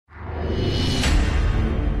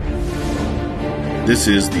This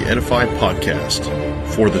is the Edify Podcast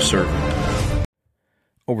for the servant.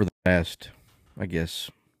 Over the past, I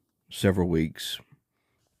guess, several weeks,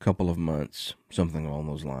 couple of months, something along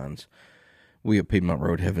those lines, we at Piedmont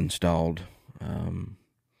Road have installed,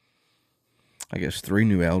 3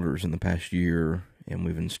 new elders in the past year, and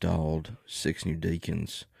we've installed 6 new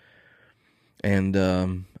deacons. And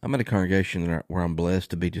I'm at a congregation where I'm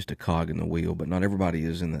blessed to be just a cog in the wheel, but not everybody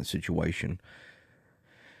is in that situation.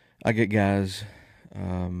 I get guys,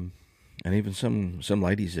 and even some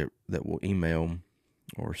ladies that will email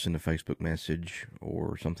or send a Facebook message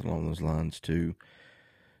or something along those lines to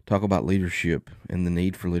talk about leadership and the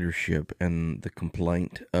need for leadership and the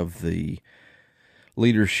complaint of the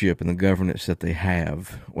leadership and the governance that they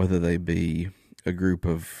have, whether they be a group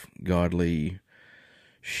of godly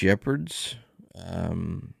shepherds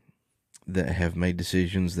that have made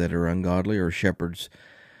decisions that are ungodly, or shepherds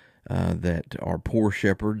that are poor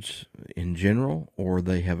shepherds in general, or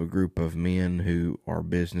they have a group of men who are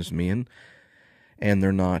businessmen and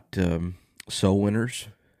they're not soul winners.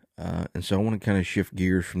 And so I want to kind of shift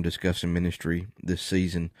gears from discussing ministry this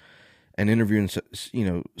season and interviewing,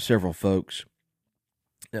 several folks.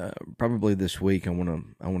 Probably this week, I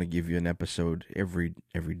want to give you an episode every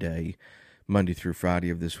day, Monday through Friday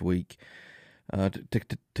of this week,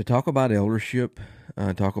 to talk about eldership,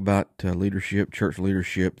 talk about leadership, church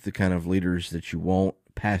leadership, the kind of leaders that you want,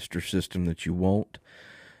 pastor system that you want.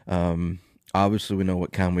 Obviously, we know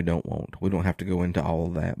what kind we don't want. We don't have to go into all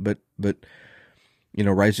of that, but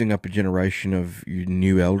raising up a generation of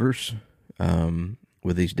new elders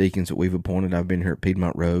with these deacons that we've appointed. I've been here at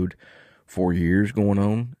Piedmont Road 4 years going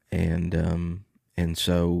on, and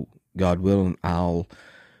so God willing, I'll,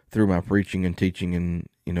 through my preaching and teaching and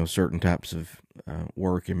certain types of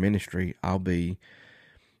work and ministry, I'll be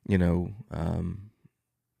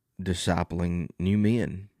discipling new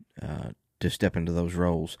men to step into those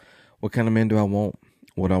roles. What kind of men do I want?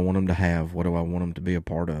 What do I want them to have? What do I want them to be a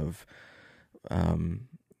part of? And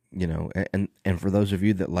for those of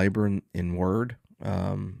you that labor in word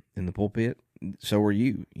in the pulpit, so are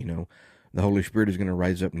you. The Holy Spirit is going to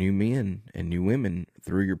raise up new men and new women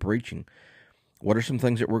through your preaching. What are some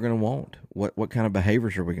things that we're going to want? What kind of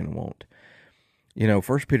behaviors are we going to want? 1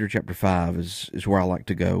 Peter chapter 5 is where I like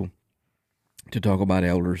to go to talk about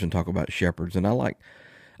elders and talk about shepherds. And I like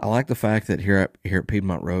the fact that here at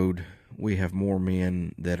Piedmont Road, we have more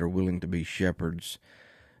men that are willing to be shepherds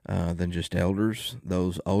than just elders,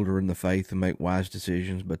 those older in the faith and make wise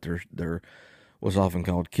decisions, but they're what's often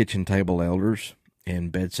called kitchen table elders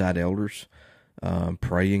and bedside elders,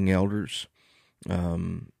 praying elders.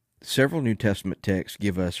 Several New Testament texts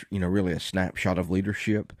give us, really a snapshot of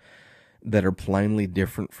leadership that are plainly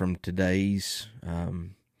different from today's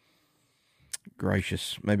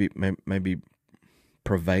maybe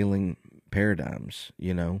prevailing paradigms,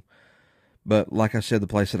 But like I said, the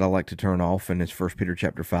place that I like to turn off, and it's 1 Peter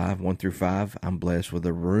chapter 5, 1 through 5. I'm blessed with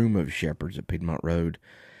a room of shepherds at Piedmont Road.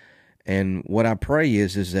 And what I pray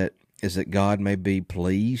is that God may be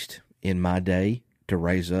pleased in my day to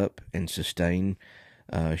raise up and sustain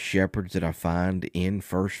shepherds that I find in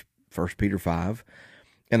First Peter 5.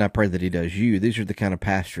 And I pray that he does you. These are the kind of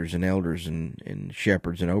pastors and elders and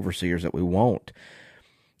shepherds and overseers that we want.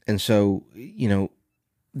 And so,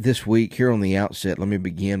 this week, here on the outset, let me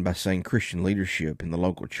begin by saying Christian leadership in the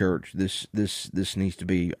local church. This needs to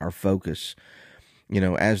be our focus.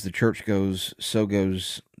 As the church goes, so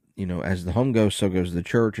goes, as the home goes, so goes the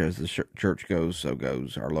church. As the church goes, so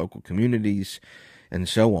goes our local communities, and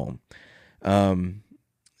so on.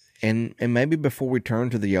 And maybe before we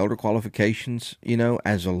turn to the elder qualifications,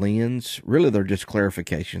 as a lens, really they're just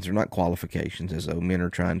clarifications. They're not qualifications, as though men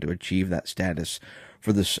are trying to achieve that status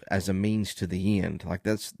for this as a means to the end. Like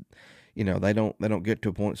that's, they don't get to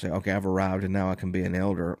a point and say, okay, I've arrived and now I can be an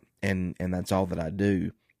elder, and that's all that I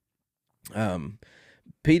do.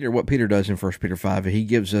 What Peter does in 1 Peter 5, he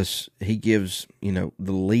gives the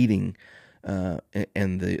leading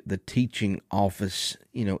and the teaching office,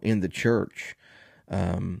 in the church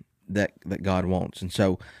that God wants. And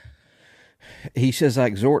so he says, I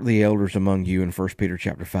exhort the elders among you in 1 Peter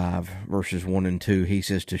chapter 5, verses 1 and 2. He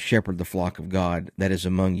says to shepherd the flock of God that is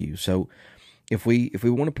among you. So if we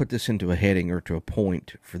want to put this into a heading or to a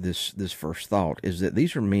point for this first thought, is that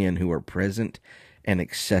these are men who are present and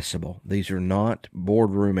accessible. These are not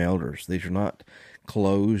boardroom elders. These are not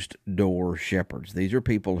closed door shepherds. These are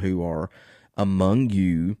people who are among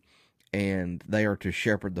you, and they are to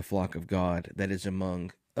shepherd the flock of God that is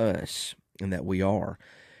among us, and that we are.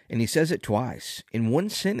 And he says it twice in one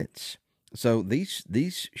sentence. So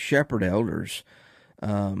these shepherd elders,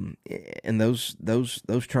 and those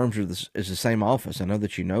terms is the same office. I know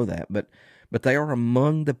that you know that, but but they are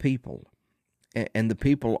among the people, and the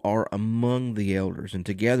people are among the elders, and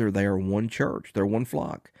together they are one church. They're one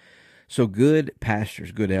flock. So good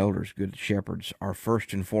pastors, good elders, good shepherds are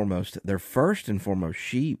first and foremost, they're first and foremost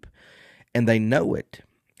sheep, and they know it,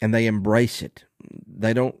 and they embrace it.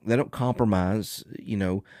 They don't compromise,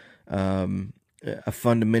 a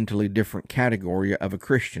fundamentally different category of a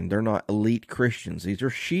Christian. They're not elite Christians. These are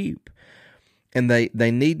sheep, and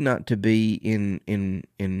they need not to be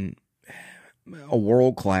in a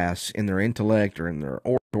world class in their intellect or in their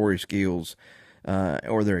oratory skills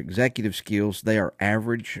or their executive skills. They are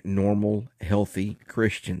average, normal, healthy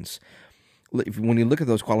Christians. When you look at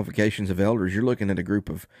those qualifications of elders, you're looking at a group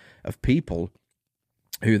of people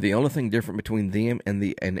who the only thing different between them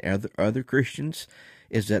and other Christians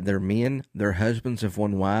is that they're men, they're husbands of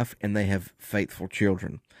one wife, and they have faithful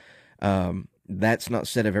children. That's not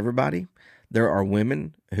said of everybody. There are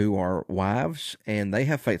women who are wives, and they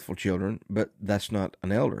have faithful children, but that's not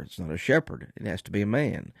an elder. It's not a shepherd. It has to be a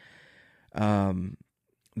man.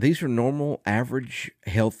 These are normal, average,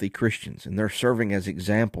 healthy Christians, and they're serving as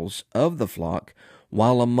examples of the flock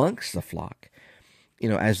while amongst the flock.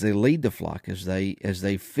 As they lead the flock, as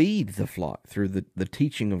they feed the flock through the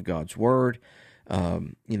teaching of God's word,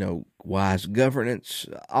 wise governance,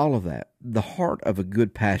 all of that. The heart of a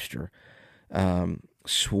good pastor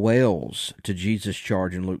swells to Jesus'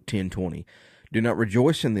 charge in Luke 10:20. Do not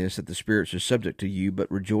rejoice in this, that the spirits are subject to you, but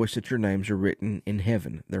rejoice that your names are written in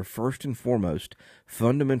heaven. Their first and foremost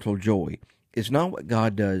fundamental joy is not what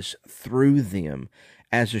God does through them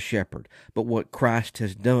as a shepherd, but what Christ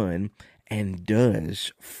has done and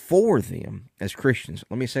does for them as Christians.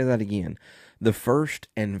 Let me say that again. The first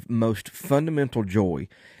and most fundamental joy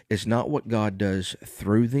is not what God does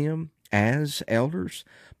through them as elders,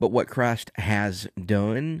 but what Christ has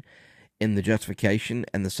done in the justification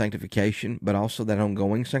and the sanctification, but also that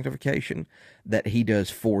ongoing sanctification that he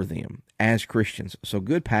does for them as Christians. So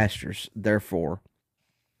good pastors, therefore,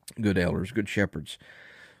 good elders, good shepherds,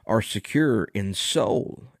 are secure in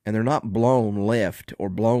soul, and they're not blown left or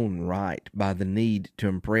blown right by the need to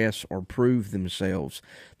impress or prove themselves.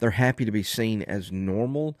 They're happy to be seen as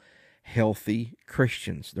normal, healthy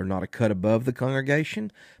Christians. They're not a cut above the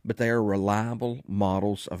congregation, but they are reliable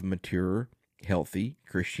models of mature, healthy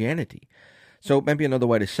Christianity. So maybe another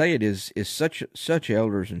way to say it is such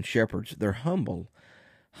elders and shepherds, they're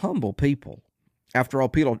humble people. After all,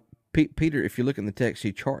 Peter, if you look in the text,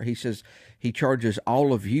 he says he charges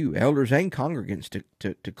all of you, elders and congregants,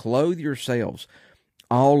 to clothe yourselves,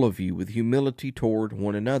 all of you, with humility toward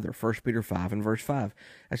one another. 1 Peter 5 and verse 5.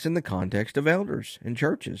 That's in the context of elders and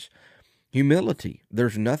churches. Humility.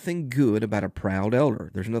 There's nothing good about a proud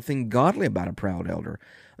elder. There's nothing godly about a proud elder.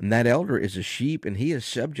 And that elder is a sheep, and he is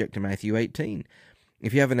subject to Matthew 18.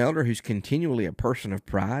 If you have an elder who's continually a person of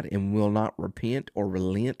pride and will not repent or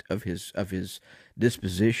relent of his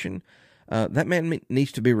disposition, that man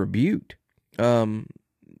needs to be rebuked.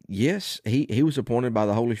 Yes, he was appointed by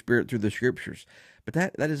the Holy Spirit through the Scriptures, but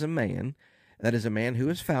that is a man. That is a man who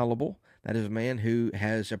is fallible. That is a man who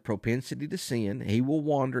has a propensity to sin. He will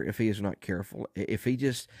wander if he is not careful. If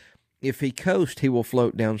he coasts, he will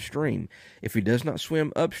float downstream. If he does not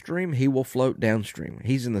swim upstream, he will float downstream.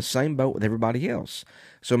 He's in the same boat with everybody else.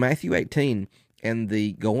 So Matthew 18 and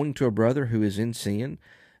the going to a brother who is in sin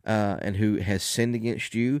and who has sinned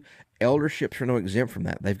against you, elderships are no exempt from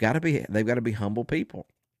that. They've got to be humble people.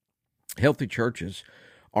 Healthy churches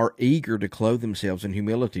are eager to clothe themselves in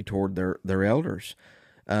humility toward their elders,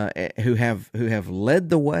 who have led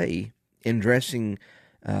the way in dressing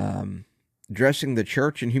the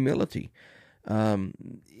church in humility.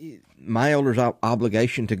 My elder's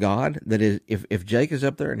obligation to God, that is, if Jake is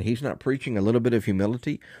up there and he's not preaching a little bit of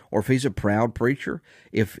humility, or if he's a proud preacher,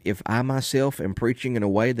 if I myself am preaching in a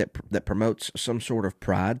way that promotes some sort of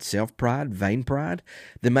pride, self-pride, vain pride,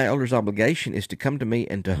 then my elder's obligation is to come to me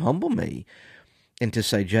and to humble me and to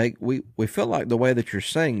say, Jake, we feel like the way that you're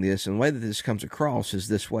saying this and the way that this comes across is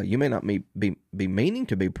this way. You may not be meaning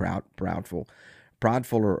to be prideful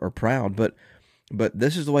or proud, but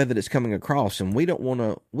this is the way that it's coming across, and we don't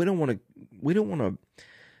want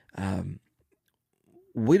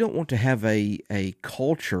to have a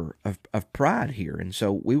culture of pride here, and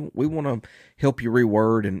so we want to help you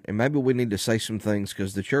reword, and maybe we need to say some things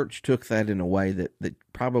because the church took that in a way that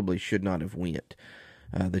probably should not have went,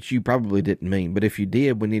 that you probably didn't mean, but if you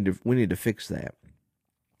did, we need to fix that.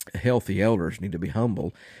 Healthy elders need to be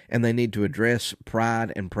humble, and they need to address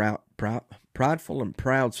pride and prideful and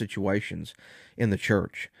proud situations in the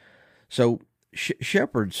church. So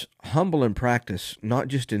shepherds, humble in practice, not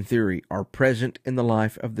just in theory, are present in the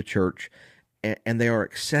life of the church, and they are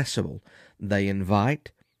accessible. They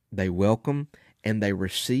invite, they welcome, and they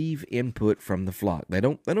receive input from the flock. They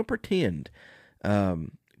don't pretend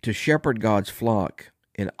to shepherd God's flock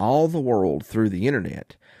in all the world through the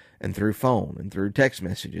internet and through phone and through text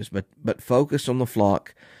messages, but focus on the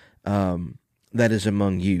flock that is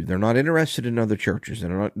among you. They're not interested in other churches.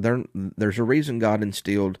 There's a reason God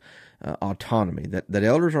instilled autonomy, that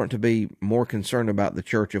elders aren't to be more concerned about the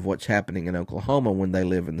church of what's happening in Oklahoma when they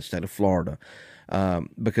live in the state of Florida,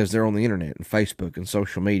 because they're on the internet and Facebook and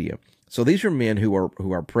social media. So these are men who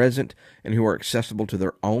are present and who are accessible to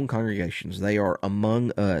their own congregations. They are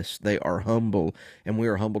among us. They are humble, and we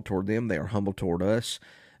are humble toward them. They are humble toward us.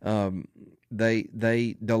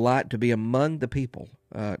 They delight to be among the people,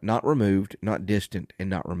 not removed, not distant, and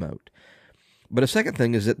not remote. But a second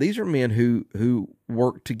thing is that these are men who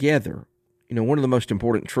work together. You know, one of the most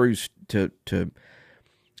important truths to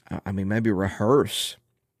maybe rehearse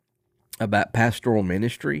about pastoral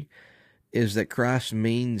ministry is that Christ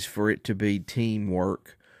means for it to be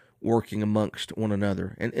teamwork, working amongst one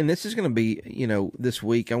another. And this is going to be, this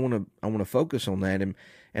week I want to focus on that, and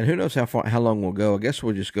who knows how long we'll go. I guess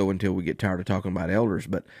we'll just go until we get tired of talking about elders,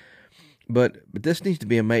 but this needs to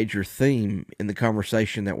be a major theme in the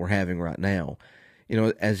conversation that we're having right now.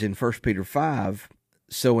 As in 1 Peter 5,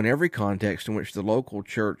 so in every context in which the local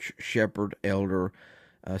church shepherd elder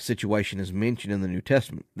situation is mentioned in the New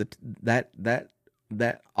Testament,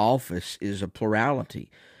 that office is a plurality.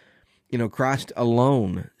 Christ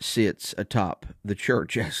alone sits atop the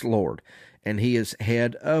church as Lord, and he is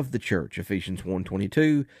head of the church, Ephesians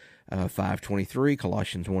 1:22, 5:23,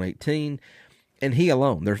 Colossians 1:18, and he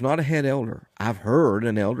alone. There's not a head elder. I've heard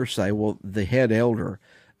an elder say, well, the head elder,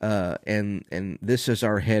 and this is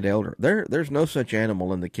our head elder. There's no such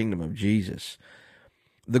animal in the kingdom of Jesus.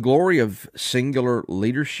 The glory of singular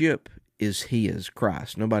leadership is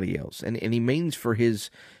Christ, nobody else. And he means for his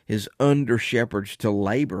under-shepherds to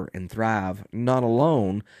labor and thrive, not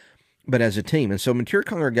alone, but as a team. And so mature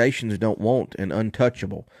congregations don't want an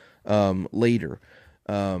untouchable leader,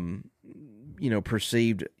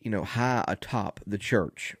 perceived, high atop the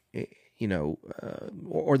church,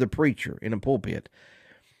 or the preacher in a pulpit,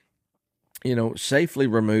 safely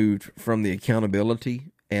removed from the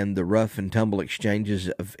accountability and the rough and tumble exchanges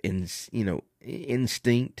of,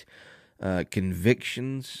 instinct,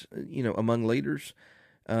 convictions, among leaders,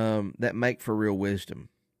 that make for real wisdom.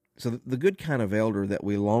 So the good kind of elder that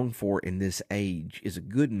we long for in this age is a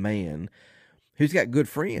good man who's got good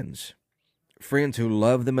friends who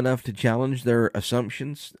love them enough to challenge their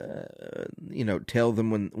assumptions, tell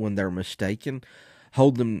them when they're mistaken,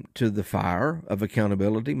 hold them to the fire of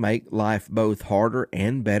accountability, make life both harder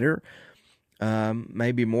and better,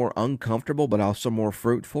 maybe more uncomfortable, but also more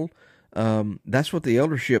fruitful. That's what the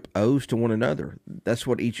eldership owes to one another. That's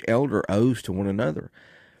what each elder owes to one another.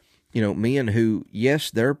 Men who,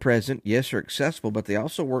 yes, they're present, yes, they're accessible, but they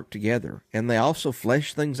also work together, and they also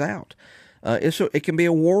flesh things out. It can be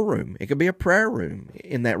a war room. It can be a prayer room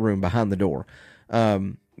in that room behind the door.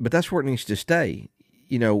 But that's where it needs to stay.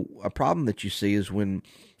 A problem that you see is when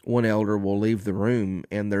one elder will leave the room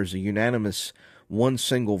and there's a unanimous one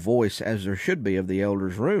single voice, as there should be, of the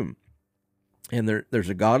elder's room. And there's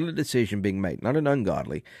a godly decision being made, not an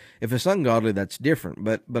ungodly. If it's ungodly, that's different.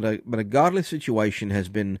 But a godly situation has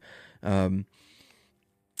been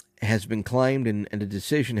claimed, and a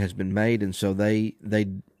decision has been made, and so they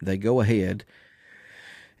go ahead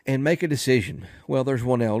and make a decision. Well, there's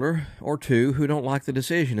one elder or two who don't like the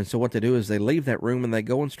decision, and so what they do is they leave that room and they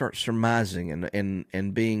go and start surmising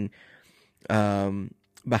and being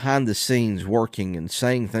behind the scenes, working and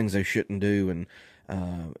saying things they shouldn't do, and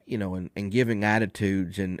giving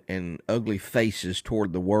attitudes and ugly faces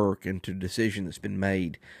toward the work and to decision that's been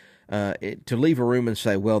made. To leave a room and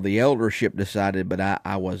say, well, the eldership decided, but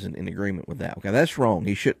I wasn't in agreement with that. Okay, that's wrong.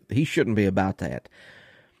 He shouldn't be about that.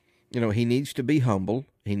 He needs to be humble.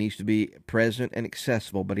 He needs to be present and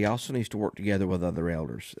accessible, but he also needs to work together with other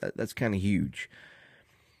elders. That's kind of huge.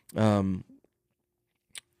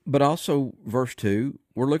 But also, verse 2,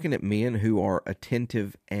 we're looking at men who are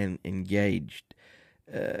attentive and engaged.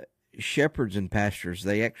 Shepherds and pastors,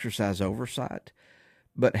 they exercise oversight.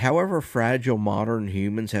 But however fragile modern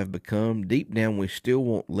humans have become, deep down we still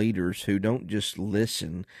want leaders who don't just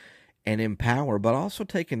listen and empower, but also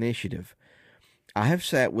take initiative. I have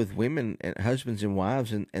sat with women, and husbands and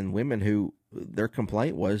wives, and women who their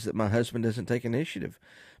complaint was that my husband doesn't take initiative.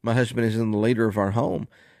 My husband isn't the leader of our home.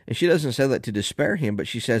 And she doesn't say that to despair him, but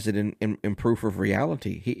she says it in proof of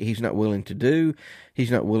reality. He's not willing to do.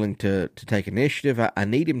 He's not willing to take initiative. I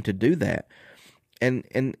need him to do that.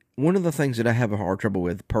 And one of the things that I have a hard trouble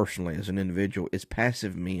with personally as an individual is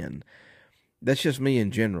passive men. That's just me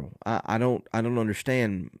in general. I don't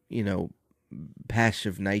understand,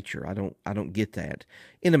 passive nature. I don't get that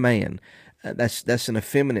in a man. That's an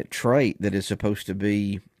effeminate trait that is supposed to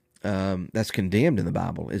be that's condemned in the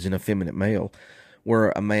Bible, is an effeminate male,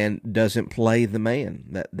 where a man doesn't play the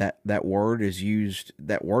man. That word is used.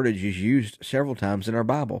 That wordage is used several times in our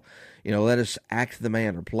Bible. Let us act the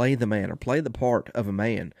man, or play the man, or play the part of a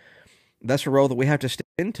man. That's a role that we have to step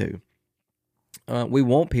into. We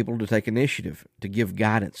want people to take initiative, to give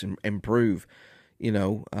guidance and improve,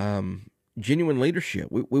 genuine leadership.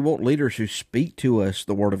 We want leaders who speak to us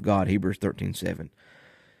the Word of God, Hebrews 13:7.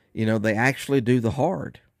 They actually do the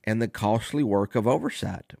hard and the costly work of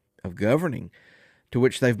oversight, of governing, to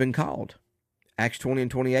which they've been called. Acts 20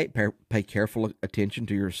 and 28, pay careful attention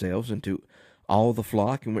to yourselves and to all the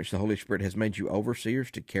flock in which the Holy Spirit has made you overseers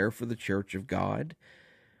to care for the church of God.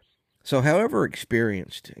 So however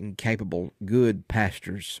experienced and capable good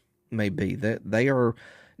pastors may be, that they are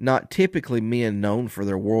not typically men known for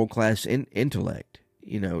their world-class intellect,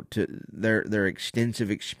 to their extensive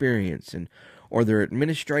experience or their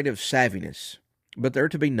administrative savviness, but they're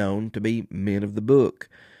to be known to be men of the book,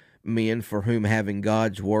 men for whom having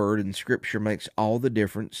God's word and Scripture makes all the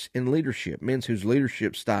difference in leadership, men whose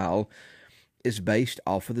leadership style is based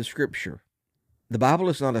off of the Scripture. The Bible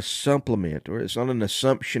is not a supplement, or it's not an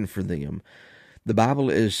assumption for them. The Bible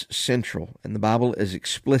is central, and the Bible is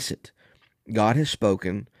explicit. God has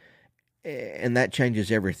spoken, and that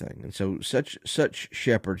changes everything. And so such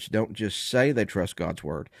shepherds don't just say they trust God's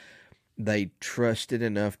word. They trust it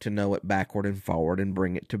enough to know it backward and forward and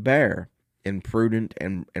bring it to bear in prudent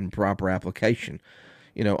and proper application,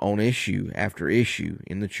 on issue after issue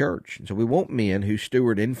in the church. And so we want men who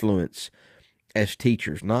steward influence as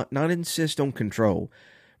teachers, not insist on control.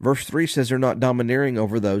 Verse 3 says they're not domineering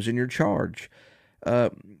over those in your charge.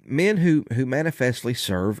 Men who manifestly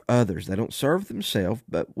serve others. They don't serve themselves,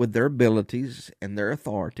 but with their abilities and their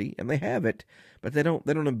authority, and they have it, but they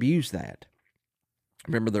don't abuse that.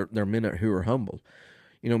 Remember, they're men who are humble.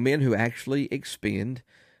 Men who actually expend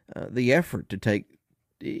the effort to take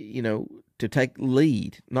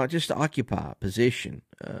lead, not just to occupy a position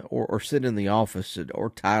or sit in the office or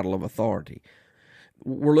title of authority.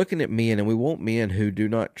 We're looking at men, and we want men who do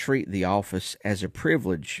not treat the office as a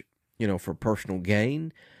privilege, for personal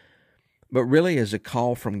gain, but really as a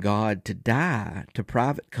call from God to die to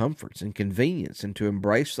private comforts and convenience and to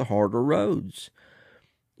embrace the harder roads.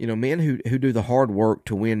 Men who do the hard work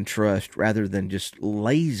to win trust rather than just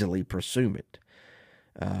lazily pursue it.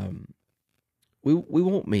 We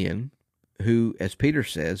want men who, as Peter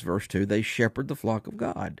says, verse 2, they shepherd the flock of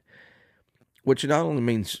God, which not only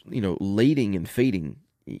means, leading and feeding,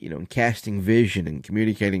 and casting vision and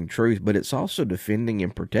communicating truth, but it's also defending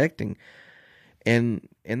and protecting. And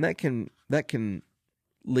that can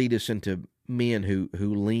lead us into men who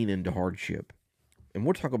lean into hardship. And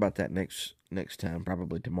we'll talk about that next time,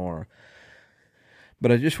 probably tomorrow.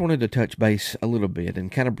 But I just wanted to touch base a little bit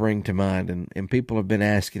and kind of bring to mind, and people have been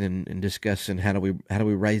asking and discussing, how do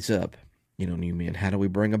we raise up, new men? How do we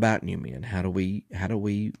bring about new men? How do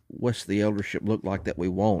we what's the eldership look like that we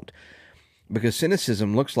want? Because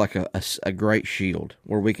cynicism looks like a great shield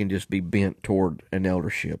where we can just be bent toward an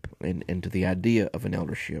eldership and to the idea of an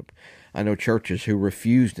eldership. I know churches who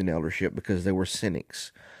refused an eldership because they were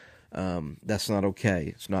cynics. That's not okay.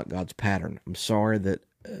 It's not God's pattern. I'm sorry that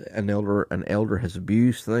an elder has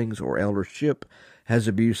abused things, or eldership has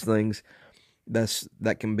abused things.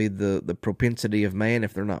 That can be the propensity of man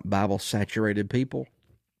if they're not Bible saturated people.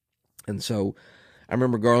 And so I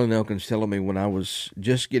remember Garland Elkins telling me when I was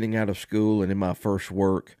just getting out of school and in my first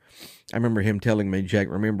work, I remember him telling me, Jake,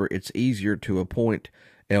 remember, it's easier to appoint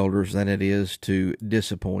elders than it is to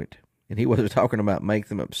disappoint. And he wasn't talking about make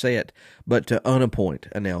them upset, but to unappoint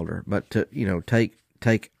an elder, but to,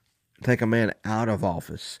 take a man out of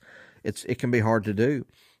office. It can be hard to do.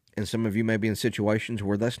 And some of you may be in situations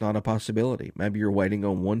where that's not a possibility. Maybe you're waiting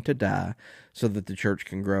on one to die so that the church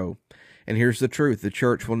can grow. And here's the truth. The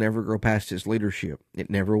church will never grow past its leadership. It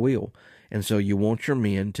never will. And so you want your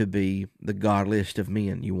men to be the godliest of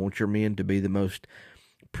men. You want your men to be the most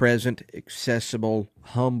present, accessible,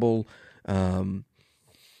 humble,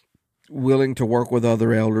 willing to work with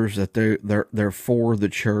other elders, that they're for the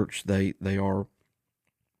church. They are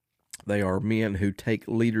men who take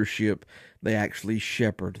leadership. They actually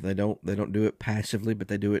shepherd. They don't do it passively, but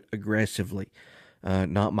they do it aggressively.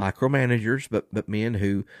 Not micromanagers, but men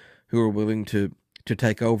who are willing to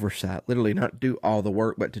take oversight. Literally, not do all the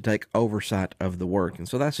work, but to take oversight of the work. And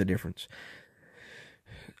so that's the difference.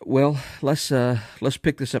 Well, let's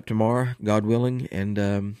pick this up tomorrow, God willing, and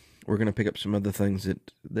we're going to pick up some other things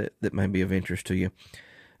that may be of interest to you.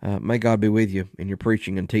 May God be with you in your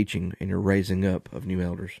preaching and teaching and your raising up of new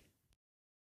elders.